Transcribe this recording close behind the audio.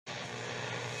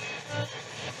Ciba.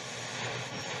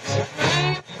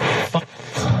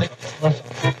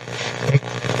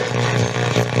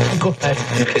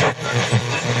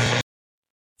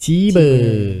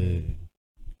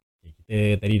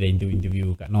 Kita tadi dah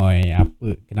interview Kak Noi,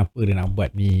 kenapa dia nak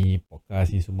buat ni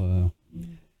podcast ni semua.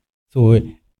 So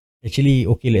actually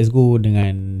okay, let's go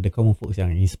dengan the common folks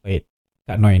yang inspired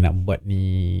Kak Noi nak buat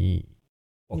ni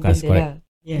podcast, correct?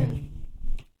 Yeah.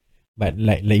 But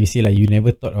like you say lah, you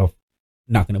never thought of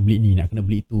nak kena beli ni, nak kena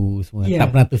beli itu semua.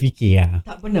 Tak pernah terfikir lah.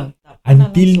 Tak pernah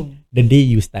Until langsung. The day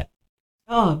you start.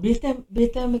 Bila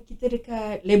time kita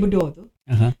dekat Labrador tu,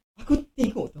 aku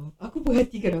tengok tu, aku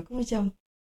perhatikan, aku macam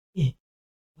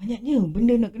banyaknya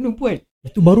benda nak kena buat.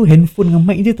 Itu baru handphone dengan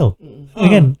mic je tau.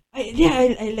 Kan?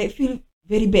 I like feel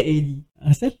very bad already.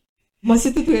 Asal?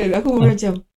 Masa tu aku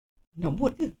macam nak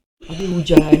buat ke? Habis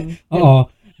hujan.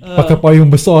 Pakai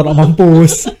payung besar nak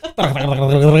mampus.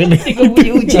 Tengok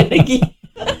bunyi hujan lagi.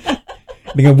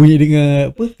 Dengan bunyi dengan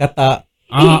apa? Katak.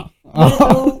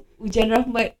 Tahu hujan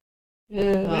rahmat.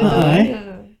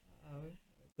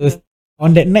 Terus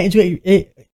on that night juga,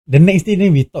 the next day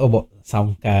then we talk about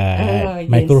sound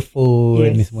card,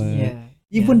 microphone ni semua.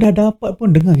 Even dah dapat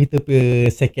pun dengar kita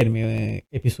punya second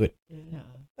episode.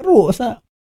 Teruk sah.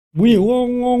 Bunyi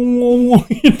ngong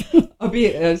gitu.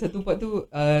 Habis satu part tu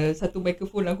satu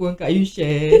mikrofon aku dengan Kak Ayu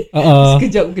share.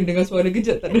 Sekejap mungkin dengar suara,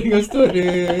 kejap tak dengar suara.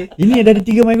 Ini ada 3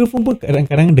 mikrofon pun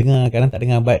kadang-kadang dengar, kadang tak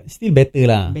dengar, but still better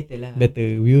lah.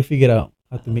 Better. We will figure out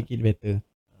how to make it better.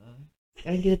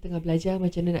 Sekarang kita tengah belajar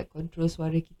macam mana nak control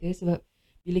suara kita, sebab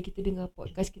bila kita dengar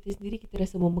podcast kita sendiri, kita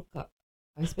rasa memekak.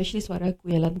 Especially suara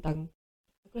aku yang lantang.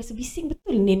 Aku rasa bising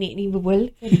betul nenek ni berbual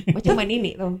kan? Macam mak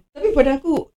nenek tau. Tapi pada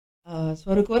aku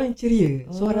suara korang ceria.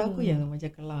 Suara aku yang macam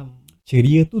kelam.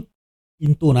 Ceria tu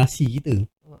intonasi kita.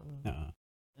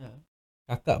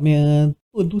 Kakak punya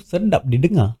tu sedap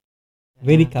didengar.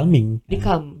 Very calming. Dia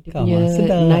calm. Dia punya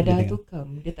nada tu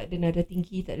calm. Dia tak ada nada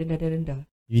tinggi, tak ada nada rendah.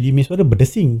 Jadi Miss suara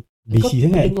berdesing. Besi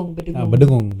sangat.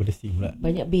 Berdengung. Berdesing pula.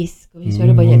 Banyak bass. Kau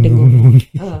suara banyak dengung.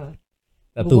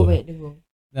 Tak tahu. Banyak dengung.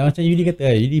 Dan macam Yudi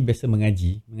kata, Yudi biasa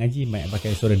mengaji banyak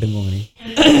pakai suara dengung ni.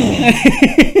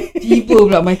 Tiba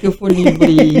pula mikrofon ni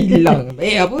boleh hilang.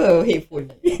 Apa?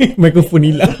 Headphone. Mikrofon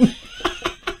hilang.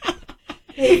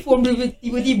 Headphone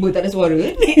tiba-tiba tak ada suara.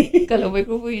 Kalau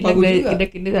mikrofon hilang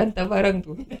kena hantar barang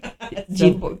tu.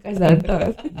 Jin podcast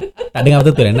hantar. Tak dengar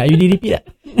betul-betul lah. Nak Yudi repeat tak?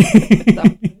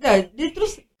 Tak. Dia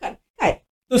terus cut.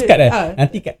 Terus cut dah.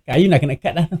 Nanti Kak Ayu nak kena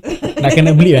cut dah. Nak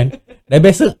kena beli kan. Dah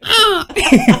biasa.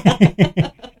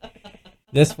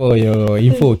 Just for your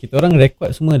info, kita orang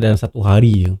record semua dalam satu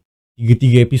hari je.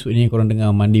 3 episod ni korang dengar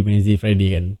Monday, Wednesday,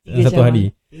 Friday kan. Dalam satu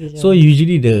hari. So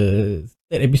usually the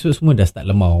third episode semua dah start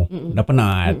lemau. Dah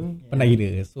penat. Penat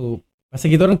gila. So pasal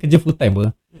kita orang kerja full time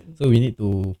apa. So we need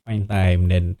to find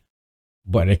time then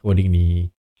buat recording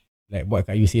ni. Like buat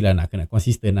kat UC lah, nak kena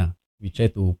consistent lah. We try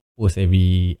to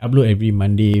upload every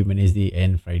Monday, Wednesday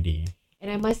and Friday. And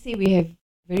I must say we have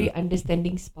very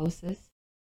understanding spouses.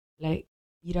 Like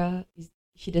Ira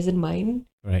she doesn't mind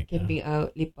camping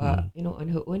out, lepak, on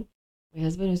her own. My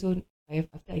husband also,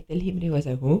 after I tell him, he was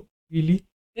like, "Oh, really?"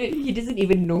 He doesn't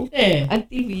even know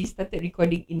until we started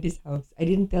recording in this house. I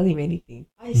didn't tell him anything.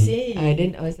 I see.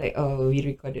 Then I was like, "Oh, we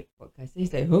recorded podcast." So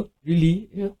he's like, "Oh, really?"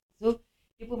 So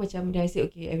dia pun macam, then I said,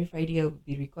 "Okay, every Friday I'll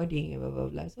be recording and blah blah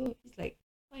blah." So he's like,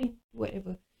 "Fine,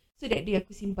 whatever." So that day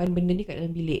aku simpan benda ni kat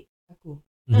dalam bilik aku.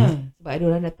 Sebab ada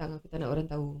orang datang, aku tak nak orang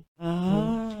tahu.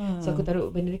 So aku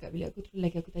taruh benda ni kat bilik aku. Terus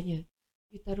lagi aku tanya,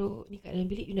 "You taruh ni kat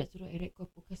dalam bilik, you nak suruh I record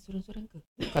podcast sorang-sorang ke?"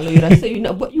 Kalau you rasa you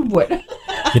nak buat, you buat.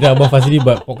 Kita Abang Fazli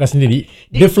buat podcast sendiri,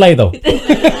 dia fly tau.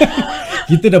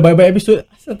 Kita dah banyak episod,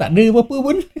 asal tak ada apa-apa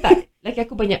pun. Tak, laki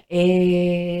aku banyak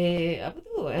apa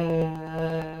tu,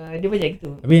 dia banyak gitu.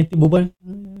 Habis nanti berbual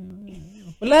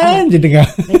pelan je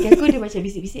dengar. Laki aku dia macam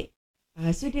bisik-bisik.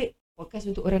 So dia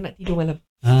podcast untuk orang nak tidur malam.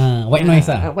 White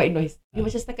noise lah. White noise. Dia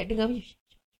macam setakat dengar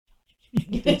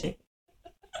gitu je.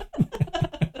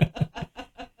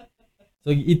 So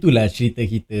itulah cerita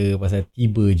kita pasal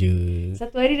tiba je.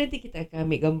 Satu hari nanti kita akan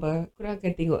ambil gambar. Korang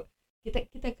akan tengok.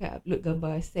 Kita akan upload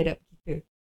gambar setup kita.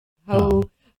 How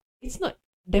it's not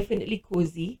definitely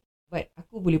cozy, but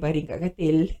aku boleh baring kat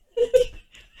katil.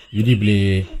 Jadi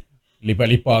boleh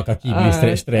lipat-lipat kaki, boleh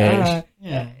stretch.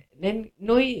 Then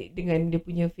Noi dengan dia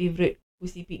punya favourite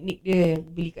pusi piknik dia yang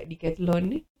beli kat Decathlon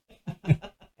ni.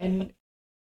 And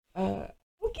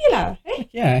okay lah.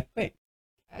 Yeah, quite.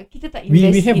 Kita tak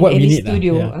invest in any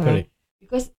studio. Lah.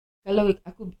 Because kalau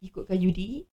aku ikutkan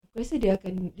Yudi, aku rasa dia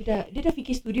dah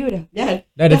fikir studio dah.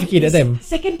 Dah fikir that time.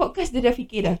 Second podcast dia dah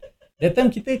fikir dah. That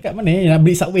time kita kat mana nak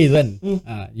beli Subway tu kan.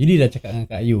 Yudi dah cakap dengan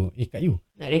Kak Ayu, Kak Ayu,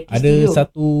 Nak reki Ada studio.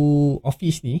 satu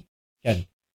office ni kan.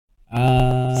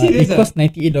 Serious It cost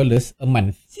 $98 a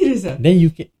month. Serius ah? Then you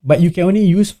can only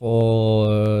use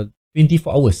for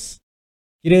 24 hours.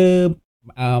 Kira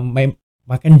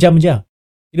makan jam je.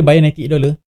 Kira bayar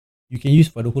 $98, you can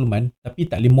use for the whole month, tapi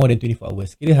tak boleh more than 24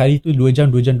 hours. Kira hari tu 2 jam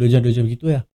gitu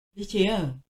lah. Leceh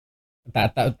lah.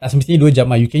 Tak semestinya 2 jam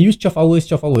lah. You can use 12 hours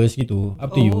gitu.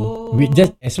 Up to you.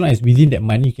 Just as long as within that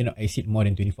month, you cannot exceed more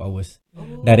than 24 hours.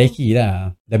 Dah reki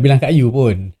lah. Dah bilang kat you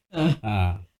pun.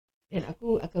 Dan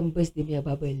aku akan burst dia punya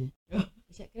bubble.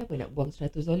 Macam kenapa nak buang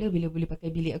 $100 bila boleh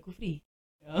pakai bilik aku free?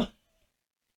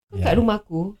 Kau kat rumah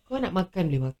aku, kau nak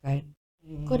makan boleh makan.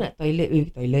 Kau nak toilet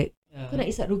boleh toilet. Kau nak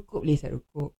isap rukuk boleh isap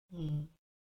rukuk.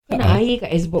 Kau nak air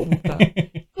kat icebox muka.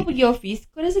 Kau pergi office,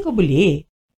 kau rasa kau boleh?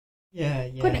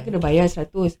 Kau nak kena bayar 100.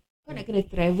 Kau nak kena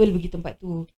travel pergi tempat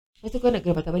tu. Lepas tu kau nak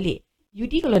kena patah balik.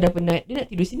 Yudi kalau dah penat, dia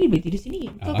nak tidur sini boleh tidur sini.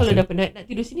 Kau kalau dah penat nak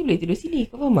tidur sini boleh tidur sini.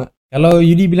 Kau faham tak? Kalau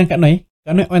Yudi bilang Kak Noi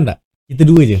on tak? Kita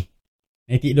dua je.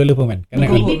 $98 per month.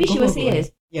 Maybe she will say yes.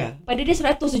 Pada dia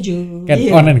 100 je. Kan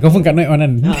on kan? Confirm Kak Noi on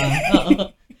kan?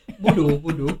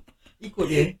 Bodoh. Ikut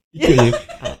dia.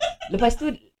 Lepas tu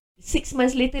 6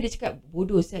 months later dia cakap,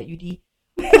 bodoh siap Yudi.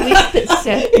 Wasted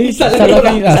siap.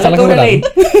 Salah orang lain.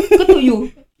 Kau tahu you,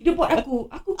 dia buat aku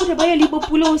pun dah bayar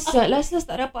 50 siap. Last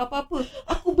tak dapat apa-apa.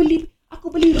 Aku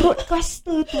beli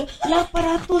roadcaster tu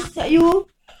 800 siap you.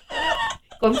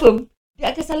 Confirm dia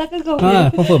akan salahkan kau.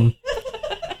 Confirm.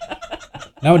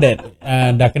 Now that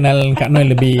dah kenal Kak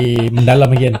Noi lebih mendalam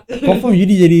lagi kan, confirm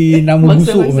Yudi jadi nama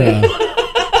busuk.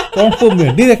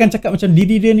 Confirm dia akan cakap macam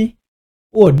diri dia ni,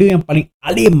 dia yang paling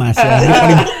alim dia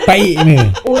paling baik ni.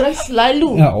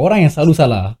 Orang yang selalu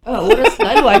salah. Orang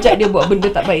selalu ajak dia buat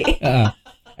benda tak baik.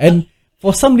 And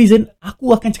for some reason aku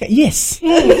akan cakap yes.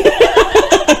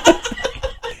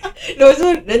 Lepas tu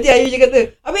nanti Ayu je kata,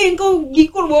 habis kau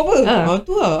gikut buat apa?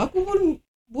 Tu lah, aku pun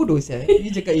bodoh saya. Dia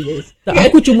cakap yes.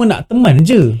 Aku cuma nak teman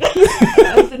je.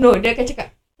 No, dia akan cakap,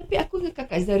 tapi aku dengan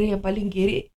kakak Zara yang paling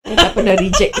gerik, yang tak pernah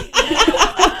reject.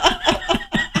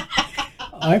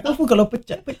 Confirm kalau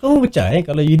pecah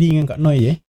kalau Yudi dengan Kak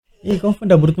Noi confirm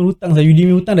dah berhutang-hutang. Yudi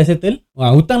punya hutang dah settle.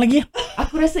 Hutang lagi.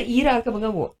 Aku rasa Ira akan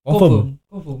mengamuk. Confirm.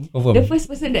 The first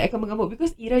person that akan mengamuk,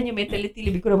 because Ira punya mentality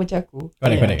lebih kurang macam aku.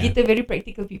 Correct. Kita very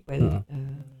practical people.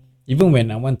 Even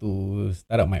when I want to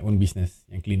start up my own business,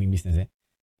 yang cleaning business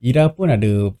Ira pun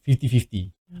ada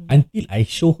 50-50 until I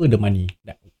show her the money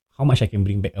that how much I can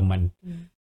bring back a month.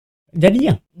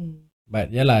 Jadi but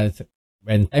yalah,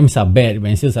 when times are bad,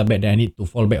 when sales are bad, then I need to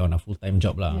fall back on a full-time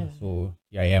job lah. So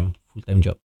here I am, full-time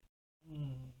job.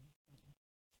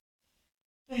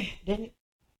 Dan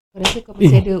kau rasa kau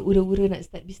masih ada ura-ura nak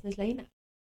start business lain tak?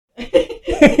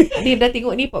 Dia dah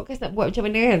tengok ni podcast nak buat macam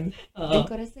mana kan? Dan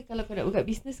kau rasa kalau kau nak buka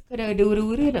business, kau dah ada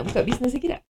ura-ura nak buka business lagi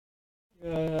tak?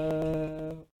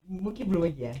 Mungkin belum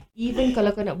lagi Even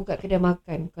kalau kau nak buka kedai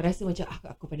makan, kau rasa macam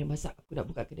aku pandai masak, aku nak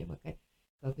buka kedai makan.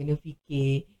 Kau kena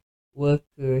fikir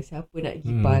worker, siapa nak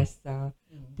pergi pasar,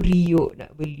 periuk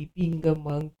nak beli, pinggan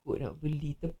mangkuk nak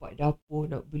beli, tempat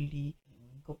dapur nak beli,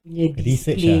 kau punya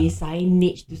display,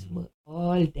 signage tu semua.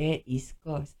 All that is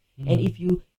cost. And if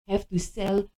you have to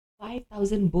sell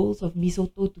 5,000 bowls of mi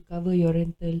soto to cover your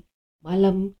rental,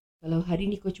 malam, kalau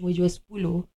hari ni kau cuma jual 10,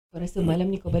 kau rasa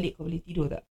malam ni kau balik kau boleh tidur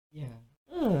tak?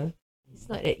 It's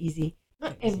not that easy.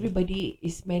 Not everybody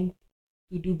is meant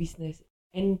to do business.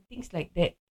 And things like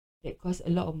that cost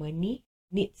a lot of money,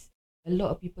 needs a lot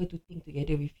of people to think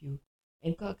together with you.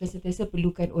 And kau akan sentiasa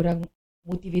perlukan orang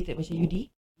motivated macam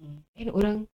Yudi, and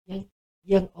orang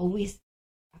yang always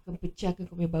akan pecahkan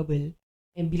kau punya bubble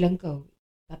and bilang kau,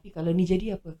 tapi kalau ni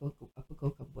jadi apa kau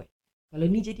akan buat? Kalau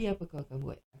ni jadi apa kau akan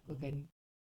buat? Aku akan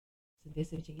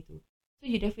sentiasa macam itu. So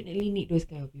you definitely need those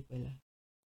kind of people lah.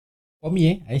 For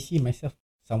me I see myself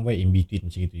somewhere in between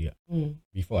macam itu juga.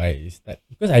 Before I start,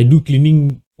 because I do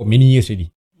cleaning for many years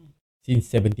already.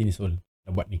 Since 17 years old dah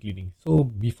buat ni cleaning. So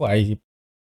before I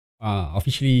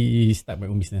officially start my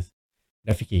own business,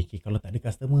 dah fikir, kalau tak ada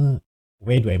customer,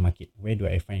 where do I market? Where do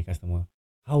I find customer?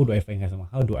 How do I find customer?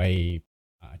 How do I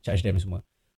charge them semua?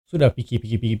 So dah fikir.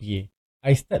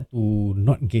 I start to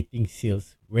not getting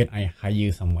sales when I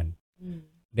hire someone.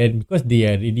 Then because they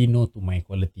already know to my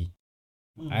quality,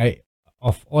 I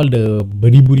of all the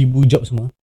beribu-ribu job semua,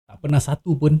 tak pernah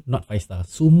satu pun not 5 star.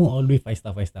 Semua always 5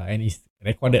 star. And it's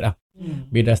recorded lah.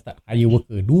 Bila start hire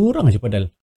worker, 2 orang je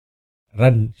padahal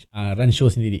run show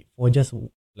sendiri for just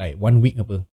like 1 week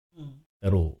apa.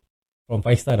 Terus from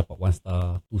 5 star dapat 1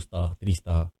 star, 2 star, 3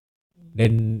 star.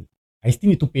 Then I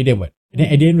still need to pay them. But then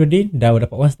at the end of the day, dah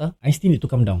dapat 1 star, I still need to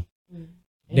come down.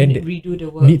 Then redo the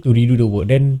work. Need to redo the work.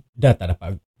 Then dah tak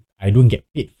dapat, I don't get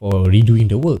paid for redoing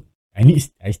the work.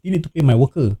 I still need to pay my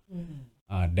worker. Hmm.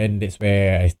 Then that's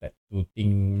where I start to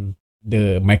think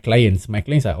my clients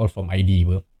are all from ID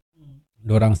apa.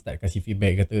 Diorang start kasih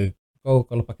feedback, kata kau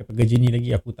kalau pakai pekerja ni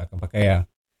lagi aku tak akan pakai lah.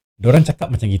 Diorang cakap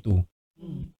macam gitu.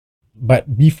 But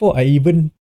before I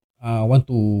even want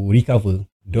to recover,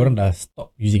 diorang dah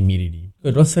stop using me already.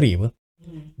 Because diorang serik apa.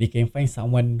 They can find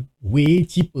someone way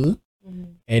cheaper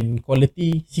and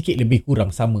quality sikit lebih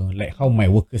kurang sama, like how my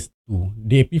workers do.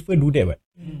 They prefer do that, but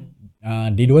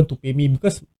they don't want to pay me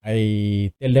because I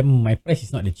tell them my price is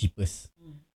not the cheapest,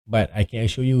 but I can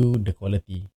assure you the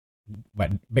quality.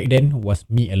 But back then was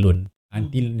me alone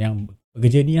until yang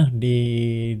pekerja ni lah,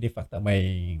 they fucked up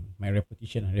my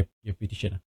reputation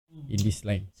in this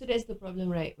line. So that's the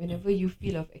problem, right? Whenever you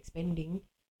feel of expanding,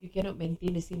 you cannot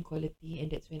maintain the same quality, and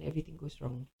that's when everything goes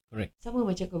wrong. Correct. Sama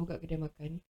macam kau buka kedai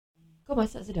makan, kau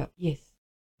masak sedap, yes.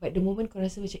 But the moment kau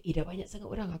rasa macam, dah banyak sangat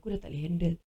orang, aku dah tak boleh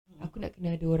handle. Aku nak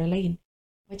kena ada orang lain.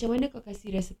 Macam mana kau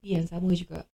kasih resepi yang sama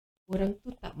juga, orang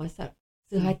tu tak masak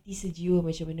sehati sejiwa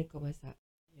macam mana kau masak.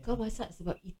 Kau masak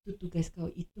sebab itu tugas kau,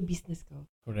 itu bisnes kau.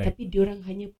 Correct. Tapi diorang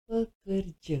hanya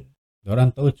pekerja. Diorang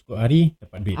tahu cukup hari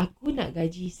dapat duit. Aku nak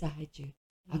gaji sahaja.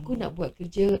 Aku nak buat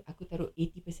kerja, aku taruh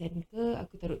 80% ke,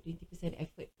 aku taruh 20%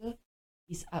 effort ke,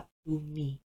 is up to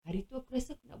me. Hari tu aku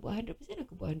rasa aku nak buat 100%,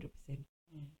 aku buat 100%.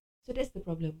 So that's the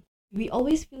problem. We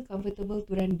always feel comfortable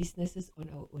to run businesses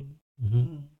on our own.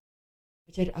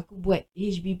 Macam aku buat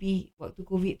HBB waktu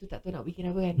COVID tu, tak tahu nak bikin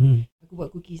apa kan. Aku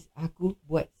buat cookies, aku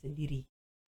buat sendiri.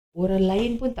 Orang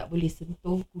lain pun tak boleh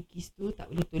sentuh cookies tu, tak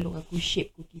boleh tolong aku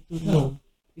shape cookie tu. No.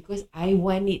 Because I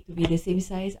want it to be the same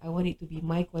size, I want it to be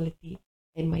my quality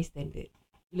and my standard.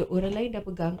 Bila orang lain dah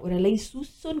pegang, orang lain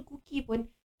susun cookie pun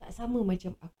tak sama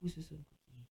macam aku susun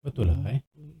cookie. Betul lah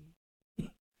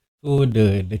So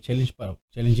the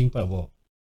challenging part about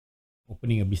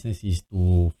opening a business is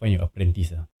to find your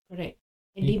apprentice lah. Correct.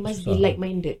 And they must be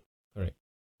like-minded. Correct.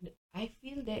 I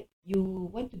feel that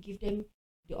you want to give them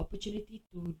the opportunity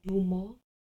to do more,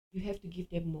 you have to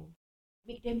give them more.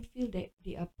 Make them feel that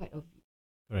they are part of it.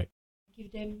 Correct.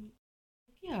 Give them,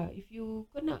 okay lah, if you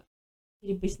kau nak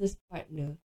jadi business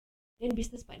partner, then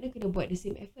business partner kena buat the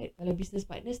same effort. Kalau business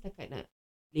partner setakat nak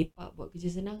lepak buat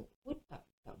kerja senang pun tak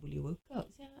boleh work out.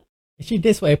 Actually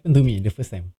that's what happened to me the first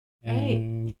time.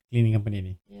 Right. Cleaning company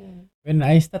ni. Yeah. When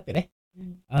I started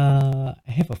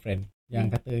I have a friend yang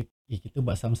kata kita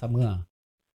buat sama-sama lah.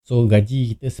 So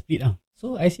gaji kita split lah.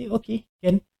 So I say okay,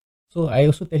 can. So I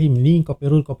also tell him ni kau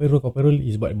payroll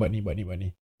is buat ni.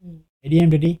 At the end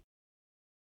of the day,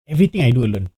 everything I do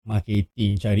alone.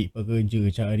 Marketing, cari pekerja,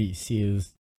 cari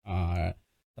sales,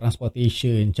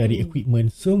 transportation, cari equipment,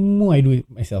 semua I do it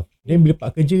myself. Then bila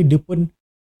pak kerja, dia pun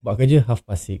buat kerja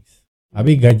 5:30.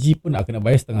 Habis gaji pun nak kena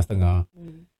bayar setengah-setengah.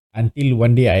 Until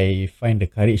one day I find the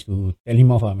courage to tell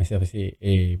him off myself. I say,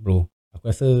 bro,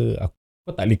 aku rasa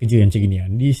kau tak boleh kerja yang macam gini lah.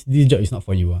 This job is not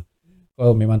for you lah.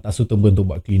 Kau memang tak suitable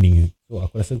untuk buat cleaning. So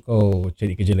aku rasa kau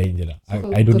cari kerja lain je lah.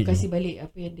 So I don't need kau kasih you. balik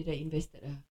apa yang dia dah invested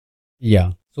lah. Yeah.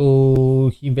 So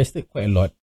he invested quite a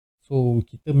lot. So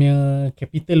kita punya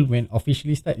capital when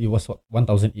officially start, it was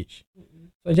 1,000 each.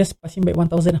 So I just pass him back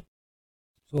 1,000 lah.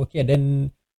 So okay,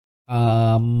 then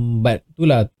but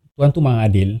itulah, Tuhan tu memang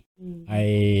adil.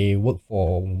 I work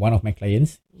for one of my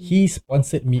clients. He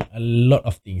sponsored me a lot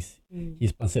of things. He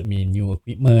sponsored me new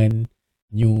equipment,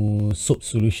 new soap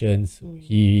solutions.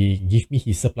 He give me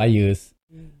his suppliers.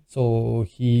 So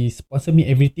he sponsored me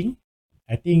everything.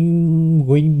 I think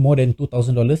going more than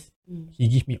 $2,000. He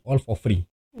give me all for free.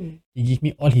 He give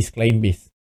me all his client base.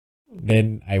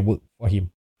 Then I work for him.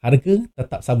 Harga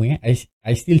tetap sama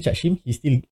I still charge him. He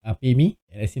still pay me.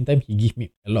 At the same time, he give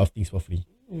me a lot of things for free.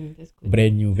 That's good.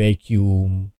 Brand new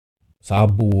vacuum,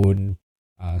 sabun,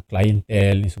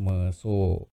 clientele ni semua.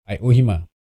 So I owe him lah.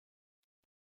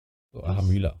 So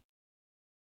Alhamdulillah.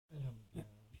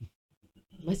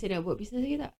 Masih nak buat bisnes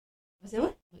lagi tak? Masih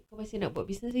apa? Kau masih nak buat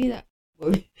bisnes lagi tak?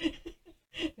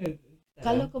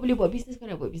 Kalau kau boleh buat bisnes,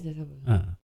 kau nak buat bisnes apa?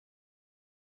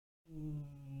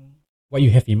 What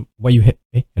you have?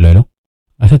 Hello.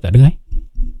 Asal tak dengar?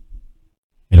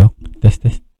 Hello. Test.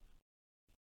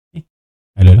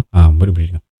 Hello.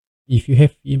 Boleh dengar. If you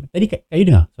have tadi kayu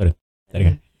dengar suara? Tak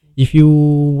dengar. If you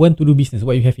want to do business,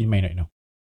 what you have in mind right now?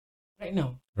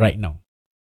 Right now.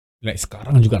 Like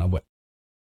sekarang juga nak buat.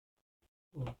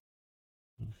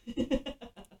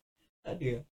 Tak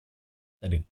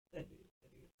ada.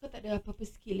 Kau tak ada apa-apa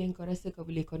skill yang kau rasa kau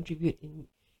boleh contribute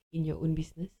in your own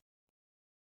business?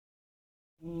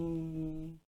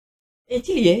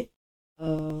 Actually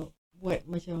buat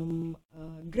macam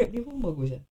Grab ni pun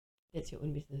bagus lah. That's your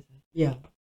own business lah. Ya,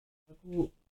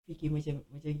 aku fikir macam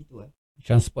gitu lah.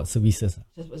 Transport services.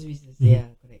 Transport services. Mhm. Yeah,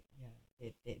 correct.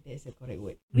 Yeah, that's a correct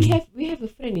word. We Mhm. have a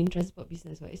friend in transport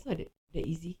business. Right? It's not that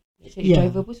easy. Nak cari Yeah.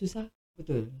 driver pun susah.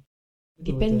 Betul.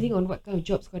 Depending on what kind of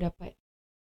jobs kau dapat.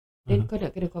 Then Aha. kau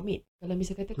nak kena commit. Kalau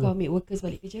misal kata Betul. kau ambil workers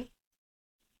balik kerja,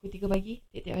 pukul 3 pagi,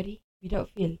 tiap-tiap hari, without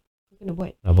fail, kau kena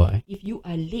buat. Rabak If you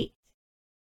are late,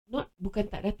 bukan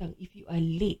tak datang, if you are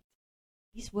late,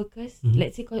 these workers, Mhm.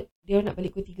 let's say dia nak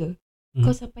balik pukul 3, Mhm.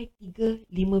 kau sampai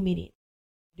 3-5 minit,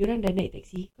 diorang dah naik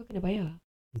taksi, kau kena bayar.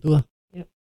 Betul lah. Yep.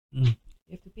 Hmm.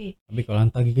 You have to pay. Habis kalau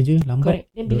hantar pergi kerja lambat, Correct.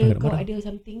 Then bila diorang kena kau marah. ada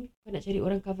something, kau nak cari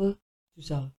orang cover,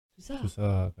 Susah.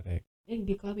 Susah, correct. Then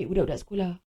bila kau ambil budak-budak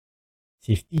sekolah,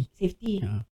 Safety. safety,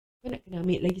 Ya. kau nak kena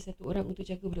ambil lagi satu orang untuk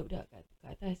jaga budak-budak kat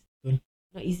atas. Betul.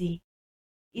 Not easy.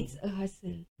 It's a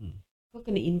hustle. Hmm. Kau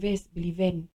kena invest, beli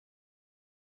van.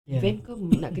 Yeah. Van kau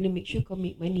nak kena make sure kau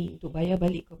make money untuk bayar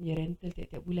balik kau punya rental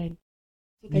tiap-tiap bulan.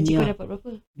 So gaji kau Minyak. dapat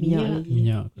berapa? Minyak lagi.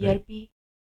 Minyak, correct. ERP,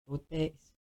 Rotex.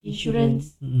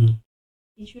 insurance.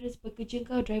 Insurance pekerja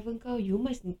kau, driver kau, you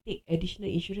must take additional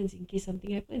insurance in case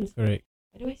something happens. Correct.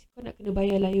 Otherwise kau nak kena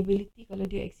bayar liability kalau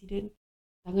dia accident,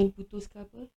 tangan putus ke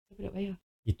apa, siapa nak bayar?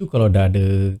 Itu kalau dah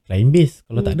ada client base.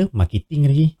 Kalau tak ada, marketing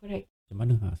lagi. Correct. Macam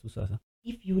mana? Susah sah.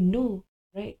 If you know,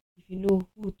 right? If you know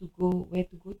who to go, where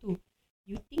to go to,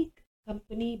 you think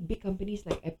big companies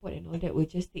like airport and all that will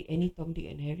just take any Tom, Dick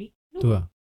and Harry? No. Tu lah.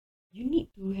 You need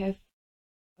to have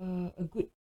a good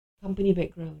company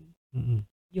background.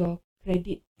 Your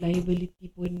credit liability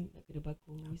pun nak kena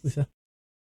bagus. Susah.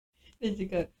 Dia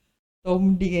cakap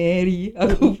Tom, Dick and Harry.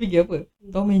 Aku fikir apa?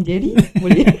 Tom and Jerry?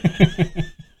 Boleh?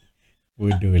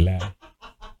 Bodoh lah.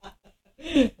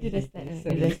 Dia dah start lah.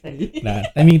 Sorry. Dia dah start. Nah,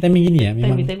 timing gini ya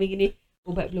memang. Time gini,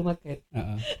 ubat belum makan.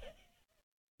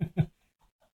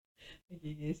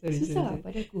 Okay, sorry. Susah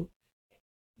pada aku.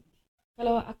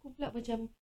 Kalau aku pula macam,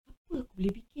 apa aku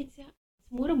boleh bikin siap?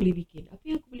 Semua orang boleh bikin. Apa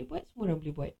yang aku boleh buat, semua orang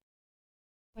boleh buat.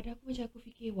 Pada aku macam aku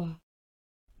fikir, wah.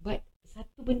 But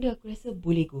satu benda aku rasa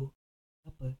boleh go.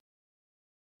 Apa?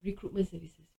 Recruitment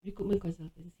services. Recruitment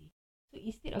consultancy. So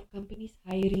instead of companies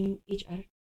hiring HR.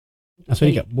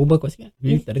 Sorry Kak, berubah kuat sikit.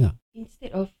 Bila tak dengar.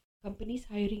 Instead of companies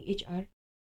hiring HR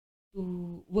to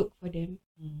work for them,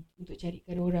 untuk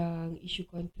carikan orang, issue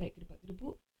contract,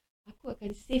 kedebak-kedebuk, aku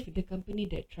akan save the company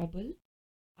that trouble.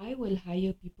 I will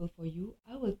hire people for you.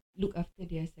 I will look after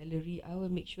their salary. I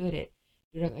will make sure that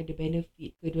diorang ada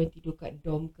benefit ke, diorang tidur kat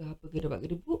dorm ke apa,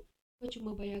 kedebak-kedebuk. Kau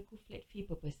cuma bayar aku flat fee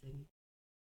per person.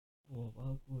 Oh,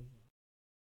 bagus.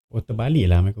 Oh, terbalik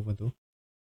lah mikrofon tu.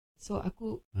 So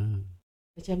aku Ha.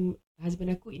 macam husband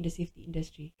aku in the safety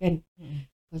industry kan,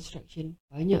 construction,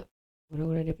 banyak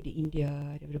orang-orang daripada India,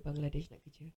 daripada Bangladesh nak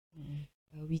kerja.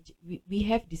 We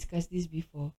have discussed this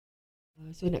before.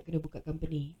 So nak kena buka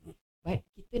company, but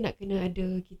kita nak kena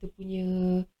ada kita punya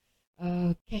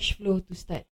cash flow to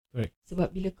start. Correct.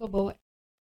 Sebab bila kau bawa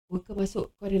worker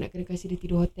masuk, kau ada nak kena kasih dia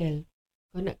tidur hotel,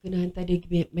 kau nak kena hantar dia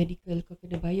medical, kau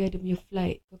kena bayar dia punya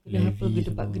flight, kau kena apa, Levy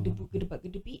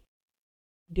gedebak-gedebuk.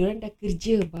 Diorang dah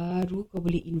kerja, baru kau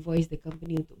boleh invoice the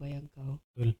company untuk bayar kau.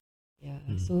 Betul. Yeah.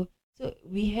 So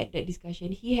we had that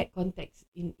discussion. He had contacts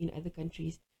in other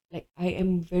countries. Like I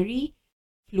am very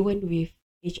fluent with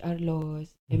HR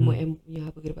laws, MOM punya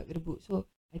apa gedebak-gedebuk.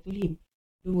 So I told him,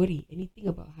 don't worry,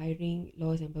 anything about hiring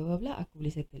laws and blah blah blah, aku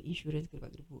boleh settle, insurance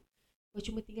gedebak-gedebuk. Kau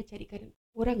cuma tinggal carikan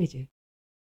orang aja.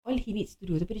 All he needs to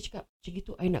do. Tapi dia cakap, macam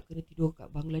gitu I nak kena tidur kat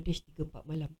Bangladesh 3-4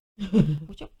 malam.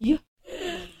 Aku cakap, ya.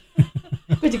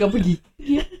 Kau cakap pergi.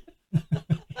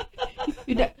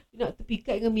 You nak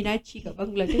terpikat dengan Minachi kat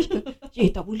Bangladesh ke?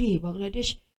 Tak boleh.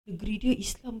 Bangladesh negeri dia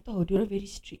Islam tau. Dia orang very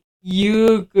strict.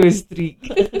 You ke strict.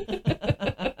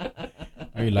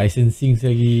 Licensing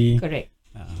lagi. Correct.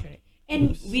 Ha. Correct.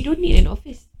 And we don't need an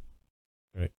office.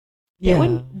 Correct. That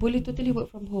one boleh totally work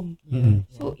from home. Mm.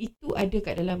 So itu ada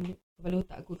kat dalam kepala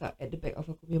otak aku, kat at the back of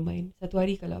aku punya mind. Satu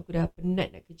hari kalau aku dah penat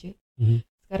nak kerja,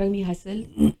 sekarang ni hustle,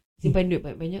 simpan duit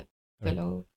banyak-banyak.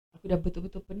 Kalau aku dah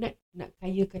betul-betul penat nak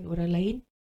kayakan orang lain,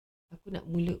 aku nak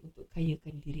mula untuk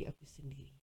kayakan diri aku sendiri.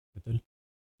 Betul.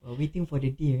 Waiting for the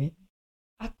day,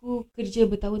 Aku kerja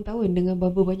bertahun-tahun dengan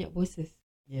berapa banyak bosses.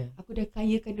 Yeah. Aku dah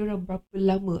kayakan diorang berapa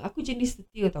lama. Aku jenis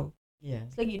setia tau. Yeah.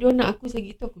 Selagi diorang nak aku,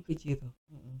 selagi itu aku kerja tau.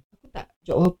 Aku tak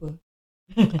job apa.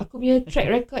 Aku punya track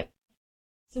record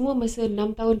semua masa 6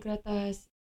 tahun ke atas,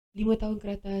 5 tahun ke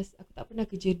atas. Aku tak pernah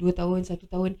kerja 2 tahun, 1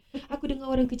 tahun. Aku dengar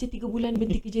orang kerja 3 bulan,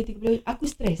 berhenti kerja 3 bulan. Aku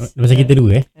stres. Masa kita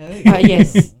dua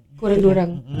Yes. Korang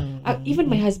dorang. Even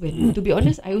my husband, to be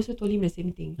honest, I also told him the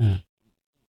same thing.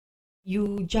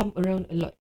 You jump around a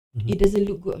lot. It doesn't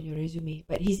look good on your resume.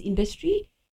 But his industry,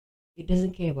 it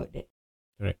doesn't care about that.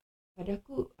 Correct. Pada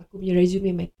aku punya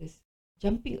resume matters.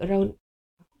 Jumping around,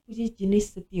 aku aku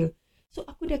jenis setia. So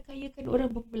aku dah kayakan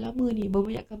orang berapa lama ni,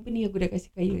 berapa banyak company aku dah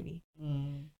kasih kaya ni.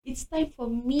 It's time for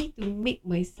me to make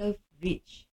myself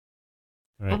rich.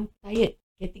 Right. I'm tired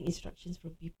getting instructions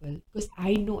from people because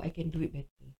I know I can do it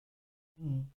better.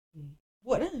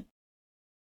 Buat lah.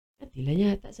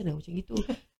 Nantilahnya, tak senang macam gitu.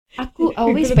 Aku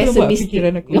always Kau nampak pessimistic.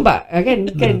 fikiran aku. Nampak kan?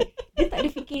 Dia tak ada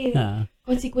fikir Ha.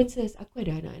 consequences. Aku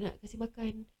ada anak-anak kasih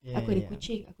makan. Aku ada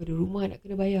kucing. Aku ada rumah nak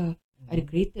kena bayar. Ada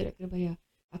kereta nak kena bayar.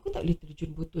 Aku tak boleh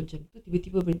terjun botol macam tu.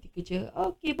 Tiba-tiba berhenti kerja.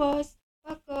 Okay boss,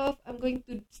 fuck off. I'm going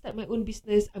to start my own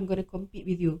business. I'm going to compete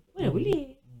with you. Mana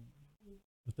boleh?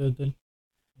 Betul.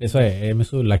 That's why I'm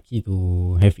so lucky to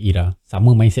have Ira.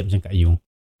 Sama mindset macam Kak Yu.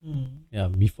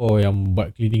 Before yang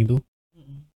buat cleaning tu,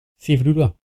 save dulu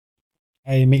lah.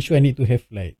 I make sure I need to have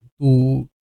like 2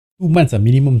 months lah,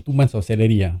 minimum 2 months of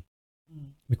salary lah.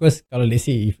 Because kalau let's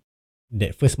say if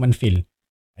that first month fail,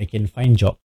 I can find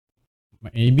job.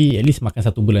 Maybe at least makan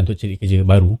 1 bulan untuk cari kerja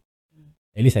baru.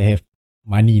 At least I have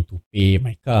money to pay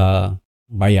my car,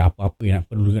 bayar apa-apa yang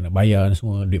perlu nak bayar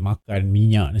semua, duit makan,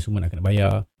 minyak ni semua nak kena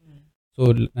bayar.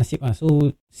 So nasib lah.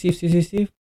 So save.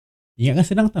 Ingatkan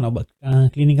senang tak nak buat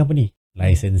cleaning company?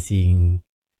 Licensing,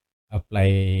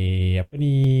 apply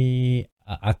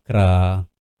Akra,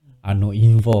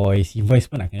 invoice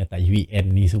pun nak kena letak UEN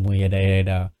ni semua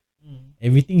yada.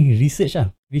 Everything research lah.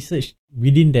 Research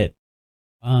within that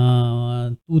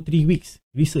 2-3 weeks.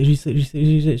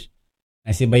 Research.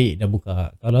 Nasib baik dah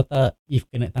buka. Kalau tak, if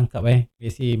kena tangkap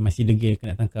let's say masih degil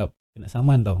kena tangkap, kena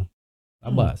saman tau.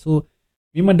 Rabak. So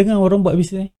memang dengar orang buat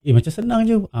bisnes macam senang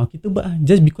je. Kita buat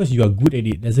just because you are good at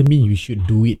it doesn't mean you should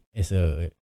do it as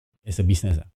a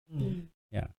business lah.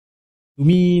 Yeah. To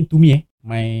me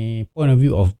my point of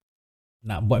view of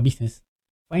nak buat business,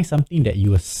 find something that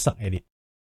you suck at it.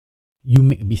 You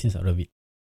make a business out of it.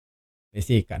 Let's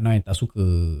say Kak Noi tak suka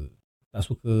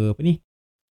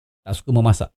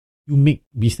memasak. You make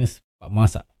business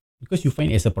masak because you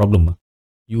find it as a problem.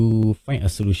 You find a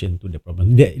solution to the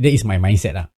problem. That is my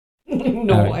mindset lah.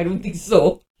 No, I don't think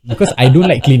so. Because I don't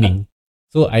like cleaning.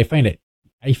 So I find that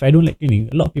if I don't like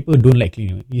cleaning, a lot of people don't like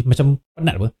cleaning. It's macam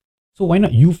penat apa. So why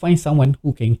not you find someone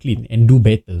who can clean and do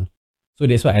better. So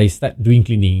that's why I start doing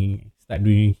cleaning.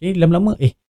 Lama-lama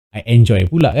I enjoy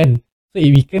pula kan. So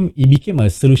it became a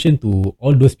solution to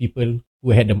all those people who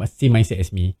had the same mindset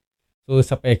as me. So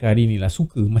sampai ke hari ni lah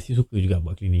masih suka juga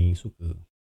buat cleaning, suka.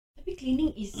 Tapi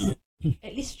cleaning is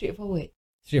at least straightforward.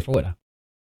 Straightforward lah.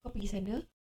 Kau pergi sana,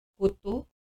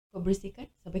 foto, kau bersihkan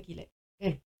sampai kilat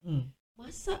kan.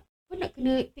 Masak kau nak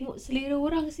kena tengok selera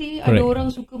orang sih. Correct. Ada orang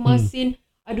suka masin,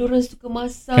 ada orang suka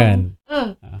masam Kan.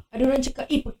 Ada orang cakap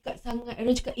pekat sangat, ada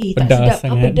orang cakap tak Pedas sedap,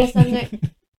 sangat. pedas sangat.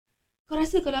 Kau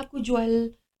rasa kalau aku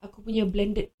jual aku punya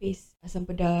blended paste asam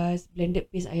pedas, blended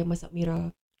paste ayam masak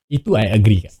merah, Itu I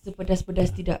agree Kak.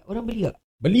 sepedas-pedas tidak, orang beli tak?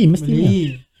 Beli mesti.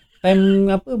 Time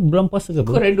bulan puasa ke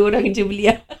apa? Korang 2 orang je beli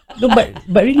lah. No, but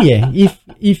really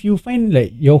if you find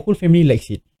like your whole family likes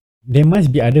it, there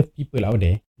must be other people out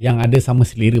there yang ada sama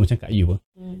selera macam Kak Yu.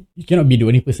 You cannot be the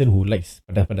only person who likes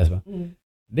pedas-pedas bang.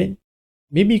 Then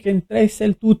maybe you can try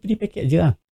sell 2-3 packet je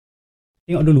lah.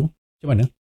 Tengok dulu macam mana.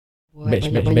 Buat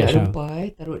Batch banyak-banyak lah. rempah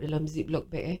taruh dalam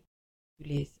ziplock bag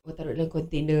tulis taruh dalam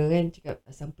container kan, cakap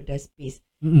asam pedas paste,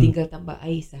 tinggal tambah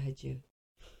air sahaja.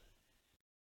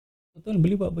 Betul,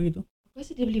 beli buat begitu. Aku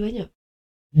rasa dia beli banyak.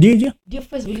 Dia je Dia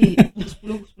first beli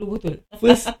 10 botol.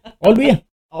 first all the way lah.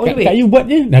 All the way. Kak Yu buat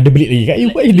je dah ada beli lagi. Kak Yu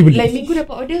buat je dia beli. Lain minggu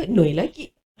dapat order, Noi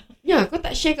lagi. Ya, kau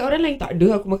tak share kat orang lain? Tak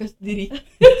ada, aku makan sendiri.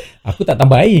 Aku tak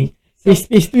tambah air.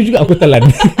 Paste tu juga aku telan.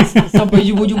 Sampai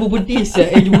jubu-jubu pedis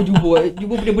ya.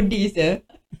 Jubu pedis ya.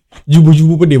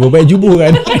 Jubu-jubu pedih, berbaik jubu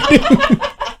kan.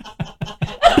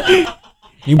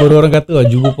 Ni baru orang kata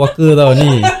jubu puaka tau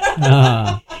ni.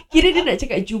 Kira dia nak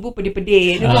cakap jubu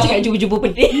pedih-pedih. Dia nak cakap jubu-jubu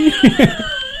pedih.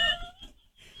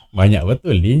 Banyak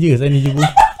betul danger saya ni jubu.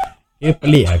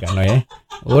 Pelik lah Kak Noi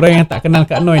Orang yang tak kenal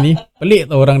Kak Noi ni pelik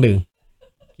tau orang dia.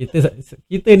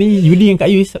 Kita ni Yuli dengan Kak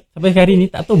Yu sampai hari ni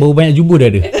tak tahu berapa banyak jubu dah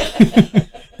ada.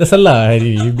 Terselah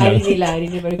hari ni. Hari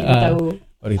ni baru kita tahu.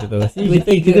 Baru kita tahu.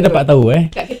 Kita dapat tahu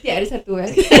Kat ketiak ada satu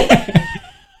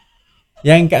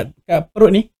Yang kat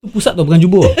perut ni tu pusat tu bukan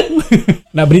jubu.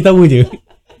 Nak beritahu je.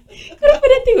 Kenapa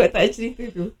dah tengok tak cerita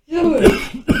tu?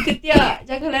 Ketiak,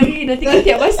 jangan lari, nanti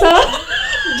ketiak basah.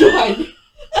 Johan.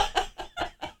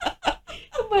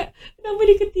 Nama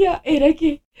dia ketiak.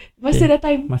 Okay. Masa dah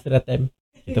time.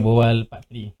 Kita berbual part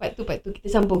 3. Part 2 kita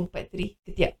sambung part 3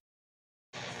 ketiak.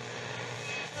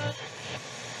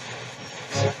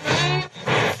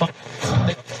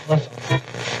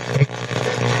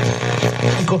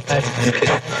 Go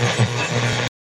ahead.